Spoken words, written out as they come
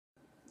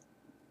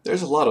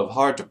There's a lot of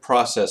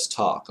hard-to-process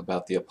talk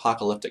about the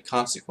apocalyptic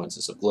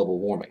consequences of global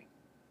warming.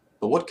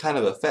 But what kind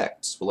of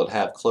effects will it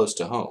have close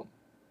to home?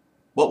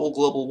 What will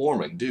global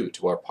warming do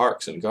to our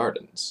parks and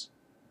gardens?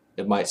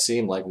 It might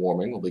seem like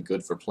warming will be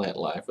good for plant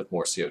life with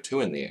more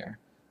CO2 in the air,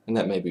 and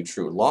that may be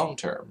true long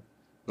term,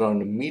 but on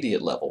an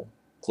immediate level,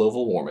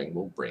 global warming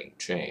will bring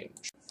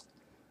change.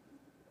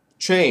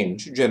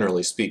 Change,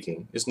 generally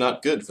speaking, is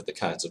not good for the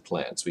kinds of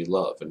plants we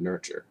love and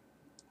nurture.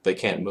 They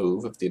can't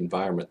move if the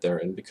environment they're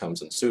in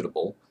becomes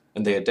unsuitable,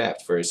 and they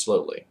adapt very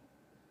slowly.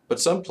 But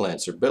some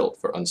plants are built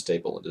for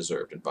unstable and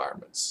disturbed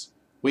environments.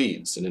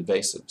 Weeds and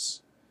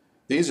invasives.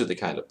 These are the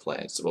kind of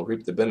plants that will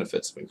reap the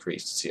benefits of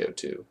increased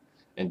CO2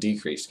 and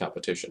decreased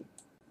competition.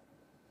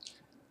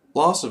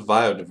 Loss of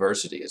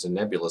biodiversity is a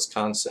nebulous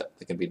concept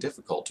that can be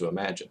difficult to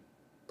imagine,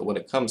 but when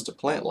it comes to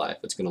plant life,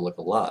 it's going to look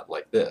a lot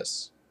like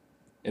this.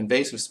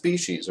 Invasive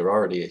species are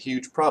already a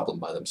huge problem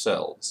by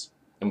themselves,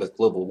 and with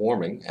global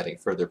warming adding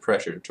further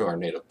pressure to our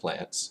native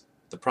plants,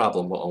 the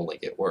problem will only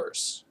get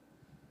worse.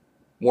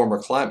 Warmer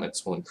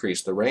climates will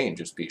increase the range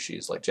of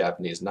species like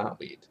Japanese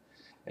knotweed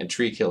and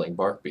tree-killing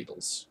bark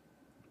beetles.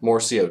 More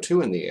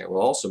CO2 in the air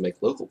will also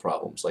make local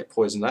problems like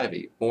poison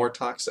ivy more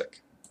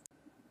toxic.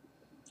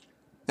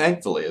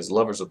 Thankfully, as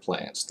lovers of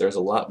plants, there's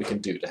a lot we can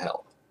do to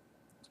help.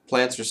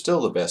 Plants are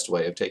still the best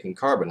way of taking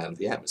carbon out of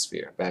the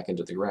atmosphere back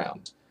into the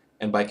ground,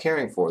 and by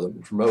caring for them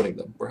and promoting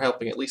them, we're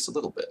helping at least a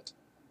little bit.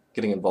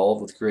 Getting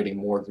involved with creating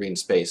more green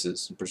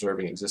spaces and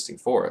preserving existing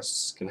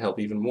forests can help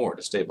even more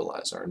to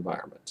stabilize our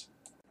environment.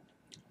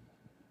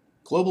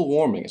 Global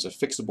warming is a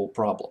fixable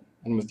problem,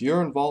 and with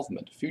your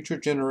involvement, future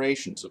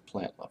generations of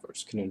plant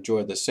lovers can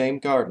enjoy the same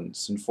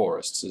gardens and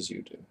forests as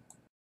you do.